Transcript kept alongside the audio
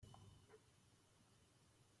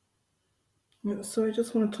Yeah, so I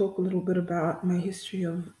just want to talk a little bit about my history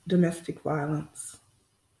of domestic violence.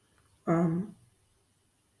 Um,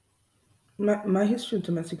 my history of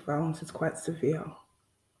domestic violence is quite severe.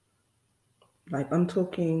 Like I'm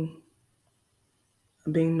talking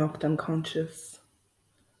being knocked unconscious,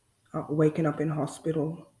 waking up in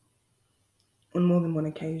hospital on more than one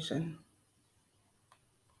occasion.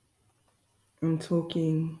 I'm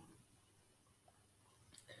talking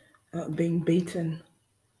being beaten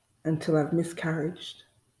until I've miscarried.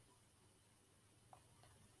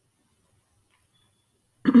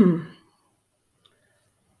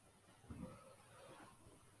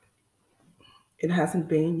 It hasn't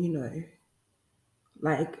been,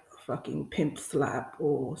 like a fucking pimp slap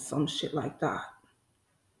or some shit like that.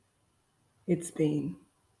 It's been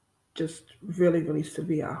just really, really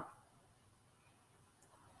severe,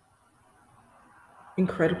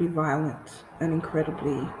 incredibly violent, and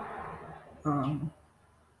incredibly, um,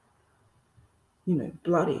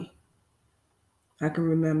 bloody. I can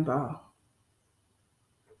remember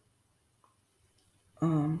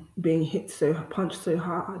being punched so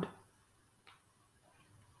hard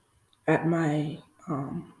at my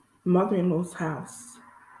mother-in-law's house,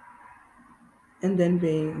 and then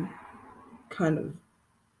being kind of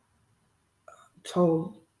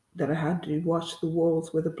told that I had to wash the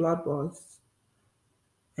walls where the blood was,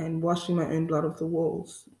 and washing my own blood off the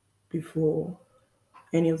walls before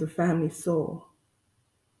any of the family saw.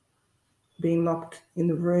 Being locked in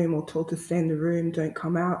the room or told to stay in the room, don't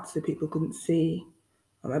come out, so people couldn't see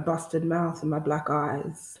my busted mouth and my black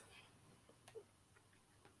eyes.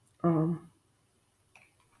 Um,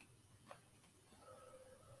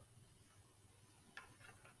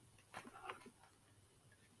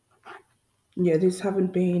 yeah, you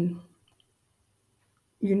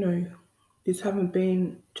know, these haven't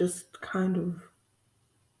been just kind of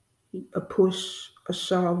a push, a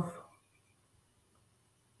shove.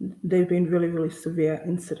 They've been really, really severe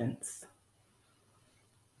incidents.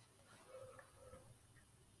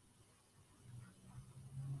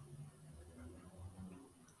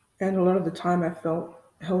 And a lot of the time I felt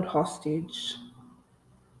held hostage,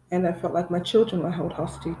 and I felt like my children were held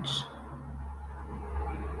hostage.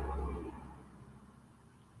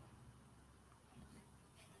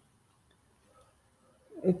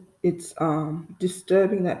 It's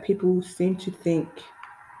disturbing that people seem to think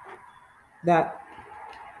that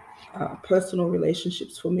personal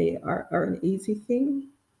relationships for me are an easy thing.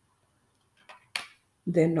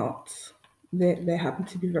 They're not. They happen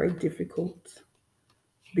to be very difficult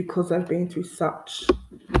because I've been through such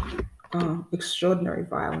extraordinary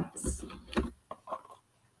violence.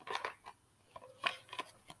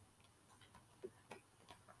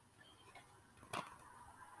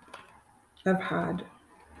 I've had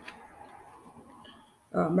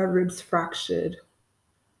my ribs fractured,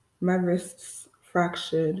 my wrists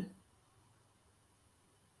fractured,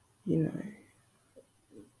 you know.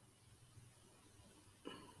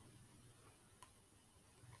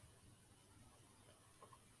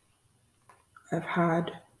 I've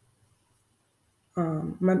had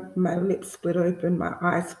my lips split open, my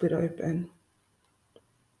eyes split open.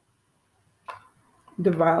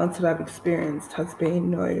 The violence that I've experienced has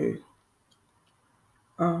been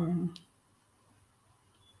um,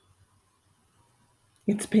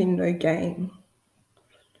 it's been no game.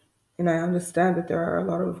 And I understand that there are a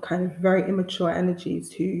lot of kind of very immature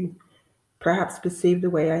energies who perhaps perceive the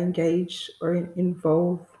way I engage or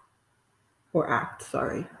involve or act,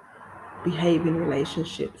 sorry, behave in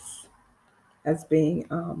relationships as being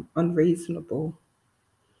unreasonable.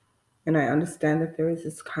 And I understand that there is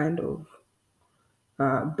this kind of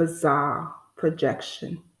bizarre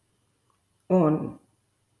projection on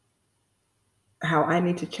how I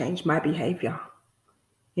need to change my behavior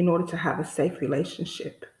in order to have a safe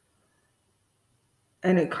relationship.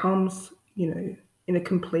 And it comes, in a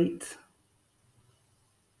complete,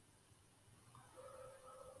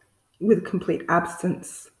 with a complete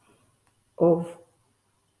absence of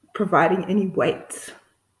providing any weight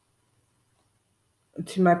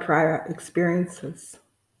to my prior experiences.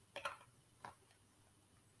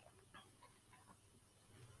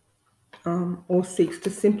 Or seeks to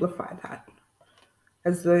simplify that,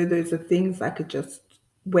 as though those are things I could just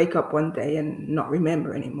wake up one day and not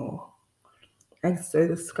remember anymore. As though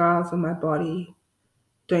the scars on my body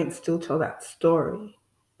don't still tell that story,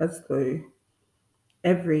 as though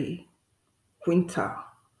every winter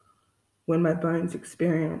when my bones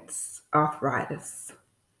experience arthritis,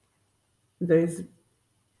 those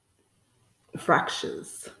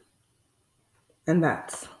fractures, and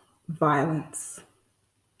that violence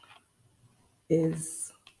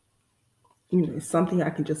is, something I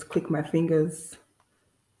can just click my fingers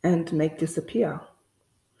and make disappear.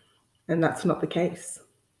 And that's not the case.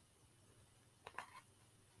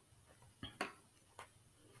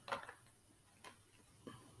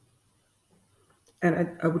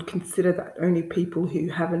 And I would consider that only people who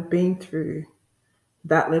haven't been through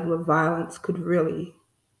that level of violence could really,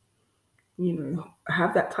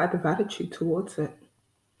 have that type of attitude towards it.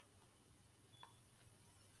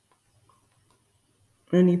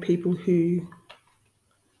 Only people who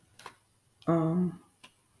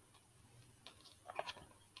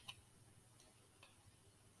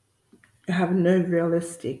have no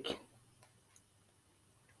realistic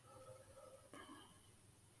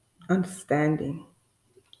understanding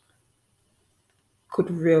could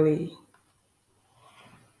really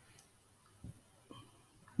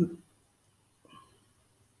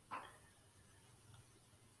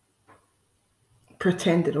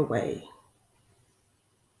pretend it away.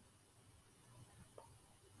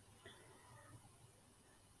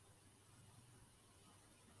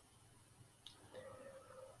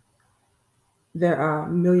 There are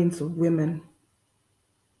millions of women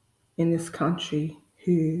in this country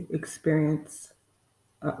who experience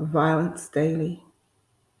violence daily.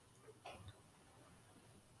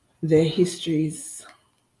 Their histories,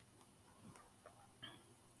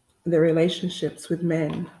 their relationships with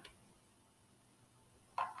men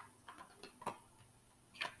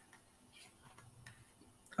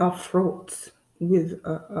are fraught with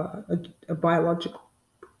a biological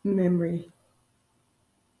memory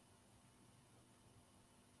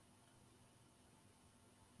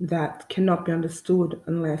that cannot be understood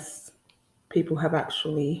unless people have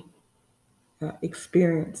actually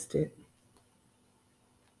experienced it.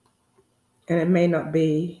 And it may not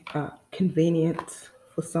be convenient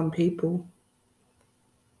for some people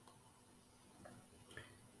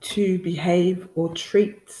to behave or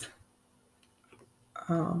treat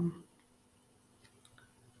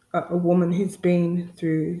a woman who's been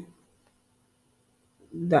through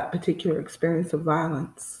that particular experience of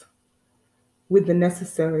violence with the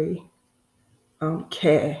necessary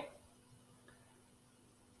care.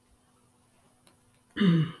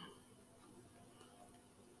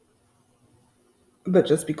 But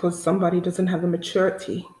just because somebody doesn't have the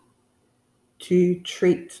maturity to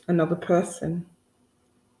treat another person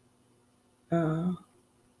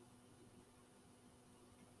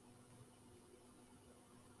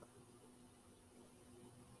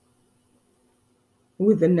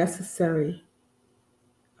with the necessary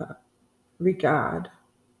regard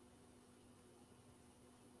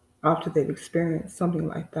after they've experienced something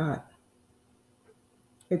like that,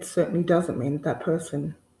 it certainly doesn't mean that that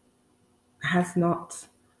person has not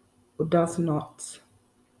or does not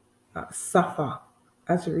suffer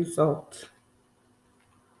as a result.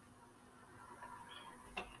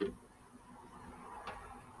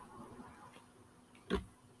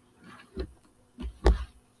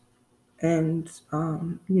 And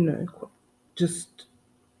just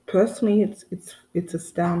personally, it's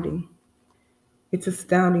astounding. It's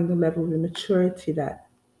astounding the level of immaturity that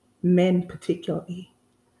men, particularly,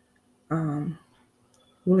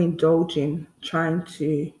 will indulge in trying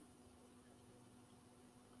to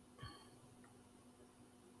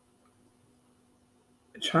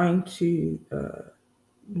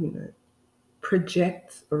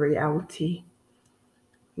project a reality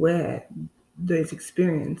where those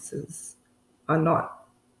experiences are not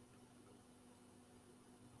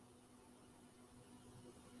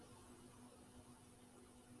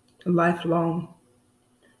lifelong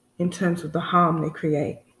in terms of the harm they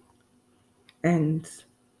create, and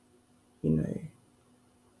you know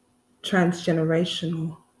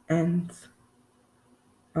transgenerational, and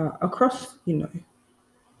across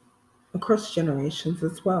generations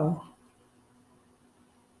as well.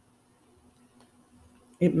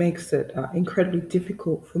 It makes it incredibly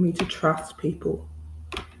difficult for me to trust people.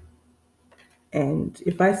 And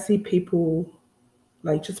if I see people,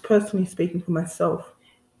 like just personally speaking for myself,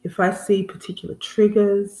 if I see particular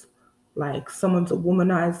triggers, like someone's a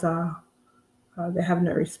womanizer, they have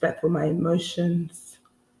no respect for my emotions,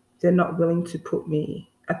 they're not willing to put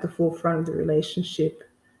me at the forefront of the relationship,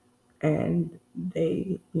 and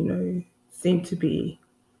they, seem to be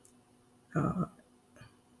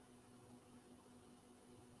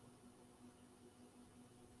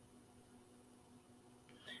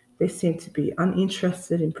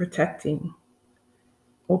uninterested in protecting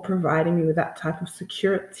or providing me with that type of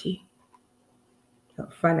security,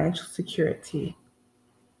 financial security,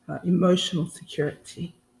 emotional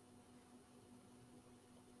security.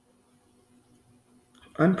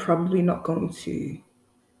 I'm probably not going to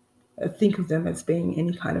think of them as being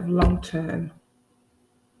any kind of long-term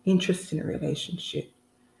interest in a relationship.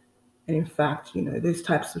 And in fact, those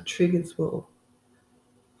types of triggers will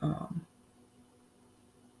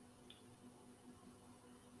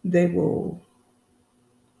they will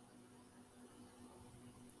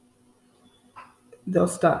they'll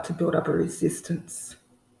start to build up a resistance,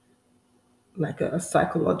 like a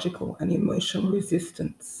psychological and emotional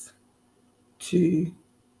resistance to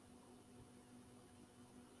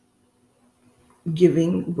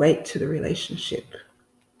giving weight to the relationship.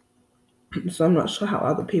 So I'm not sure how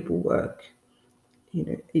other people work.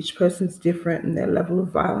 Each person's different and their level of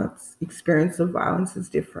violence, experience of violence is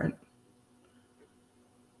different.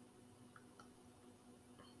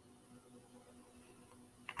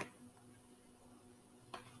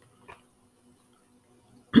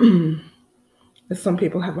 Some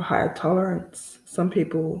people have a higher tolerance. Some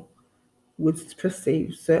people would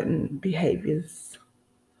perceive certain behaviors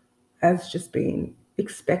as just being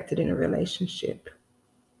expected in a relationship.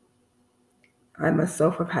 I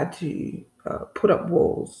myself have had to put up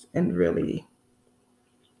walls and really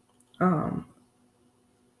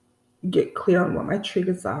get clear on what my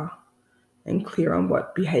triggers are and clear on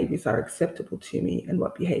what behaviors are acceptable to me and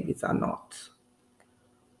what behaviors are not.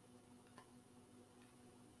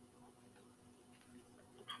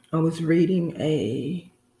 I was reading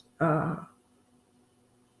a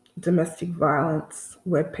domestic violence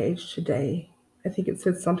webpage today. I think it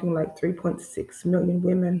said something like 3.6 million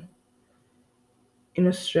women in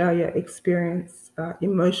Australia experience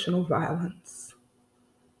emotional violence.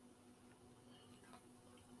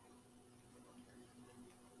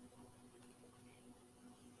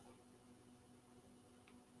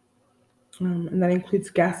 And that includes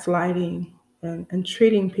gaslighting and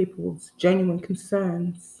treating people's genuine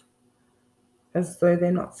concerns as though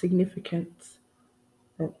they're not significant.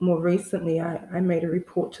 More recently, I made a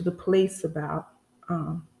report to the police about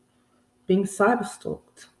being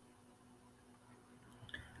cyberstalked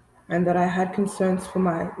and that I had concerns for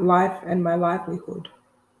my life and my livelihood.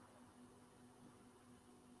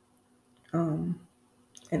 And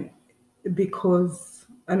because,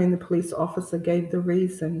 the police officer gave the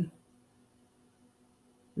reason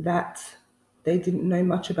that they didn't know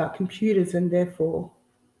much about computers and therefore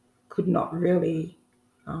could not really,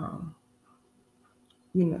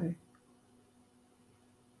 you know,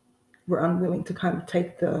 were unwilling to kind of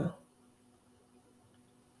take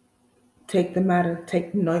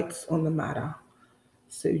notes on the matter.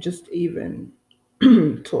 So just even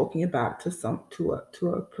talking about to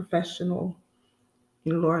a professional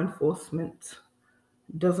in law enforcement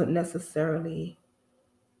doesn't necessarily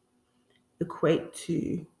equate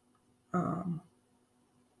to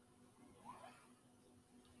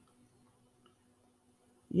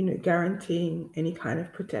guaranteeing any kind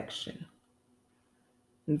of protection.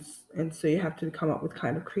 And so you have to come up with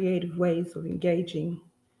kind of creative ways of engaging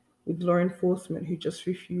with law enforcement who just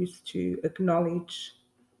refuse to acknowledge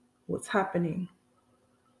what's happening.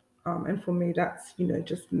 And for me, that's,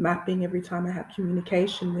 just mapping every time I have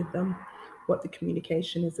communication with them, what the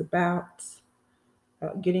communication is about,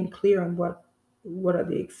 getting clear on what are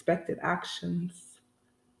the expected actions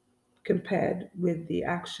compared with the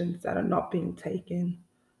actions that are not being taken,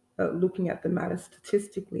 looking at the matter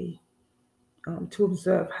statistically to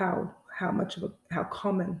observe how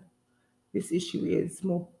common this issue is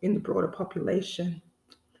more in the broader population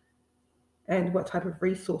and what type of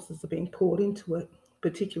resources are being poured into it,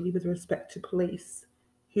 particularly with respect to police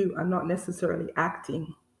who are not necessarily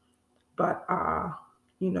acting but are,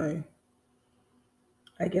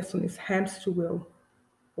 I guess on this hamster wheel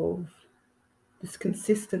of this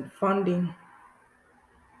consistent funding.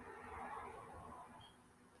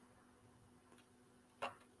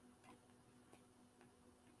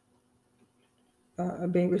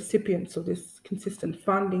 Being recipients of this consistent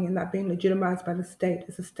funding and that being legitimized by the state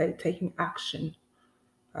as a state taking action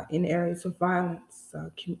in areas of violence,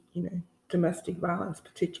 domestic violence in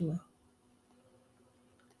particular.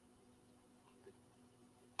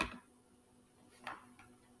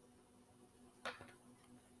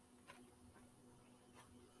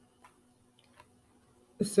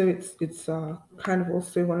 So it's kind of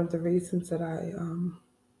also one of the reasons that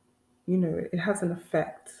it has an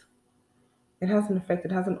effect. It has an effect.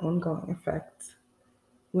 It has an ongoing effect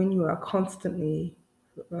when you are constantly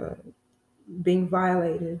being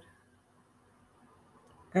violated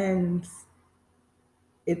and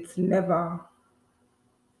it's never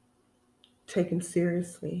taken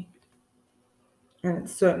seriously. And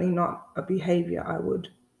it's certainly not a behavior I would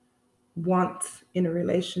want in a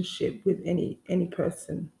relationship with any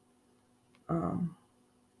person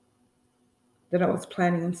that I was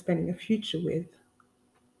planning on spending a future with.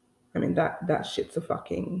 That shit's a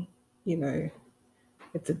fucking,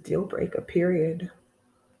 it's a deal breaker, period.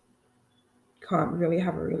 can't really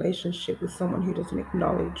have a relationship with someone who doesn't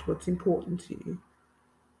acknowledge what's important to you,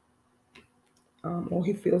 or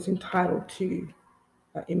who feels entitled to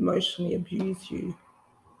emotionally abuse you.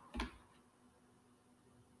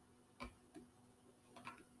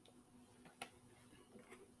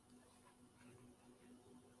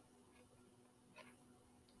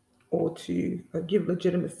 Or to give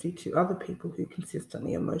legitimacy to other people who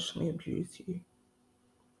consistently emotionally abuse you.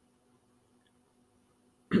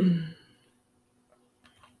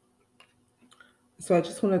 So I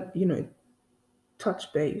just want to,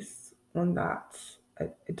 touch base on that.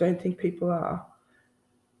 I don't think people are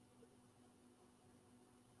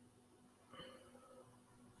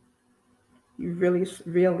really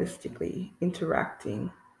realistically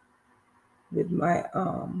interacting with my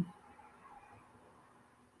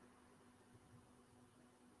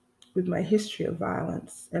history of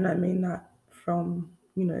violence, and I mean that from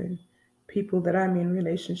people that I'm in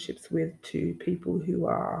relationships with to people who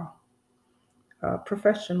are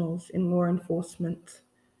professionals in law enforcement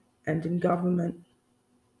and in government.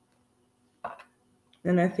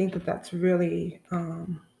 And I think that that's really, I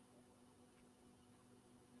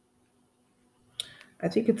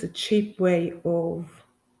think it's a cheap way of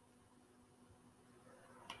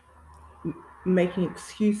making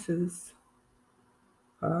excuses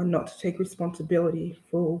not to take responsibility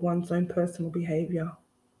for one's own personal behavior,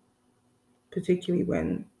 particularly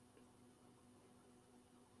when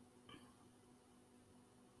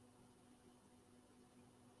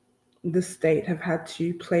the state have had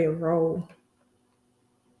to play a role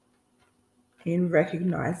in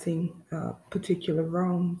recognizing particular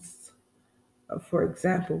wrongs. For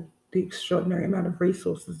example, the extraordinary amount of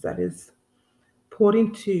resources that is poured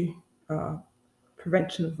into uh,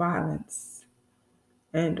 prevention of violence,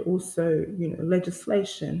 and also,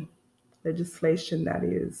 legislation that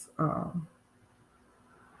is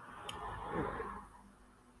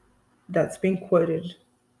that's been quoted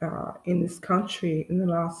in this country in the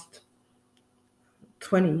last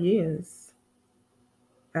 20 years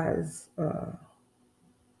as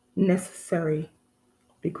necessary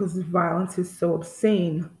because the violence is so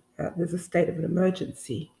obscene. There's a state of an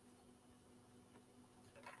emergency.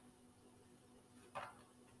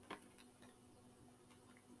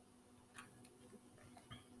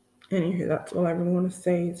 Anywho, that's all I really want to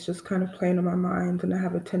say. It's just kind of playing on my mind, and I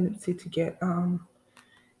have a tendency to get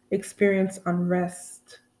experience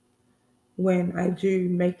unrest when I do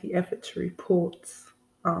make the effort to report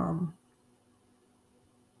um,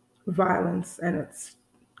 violence, and it's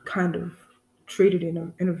kind of treated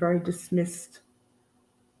in a very dismissed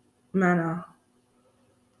manner,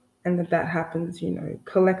 and that happens,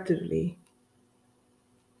 collectively.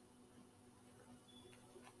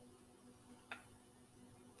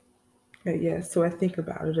 Yeah, so I think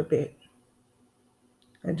about it a bit.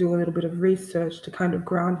 I do a little bit of research to kind of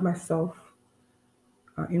ground myself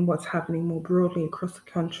in what's happening more broadly across the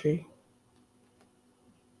country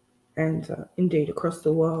and indeed across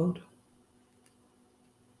the world.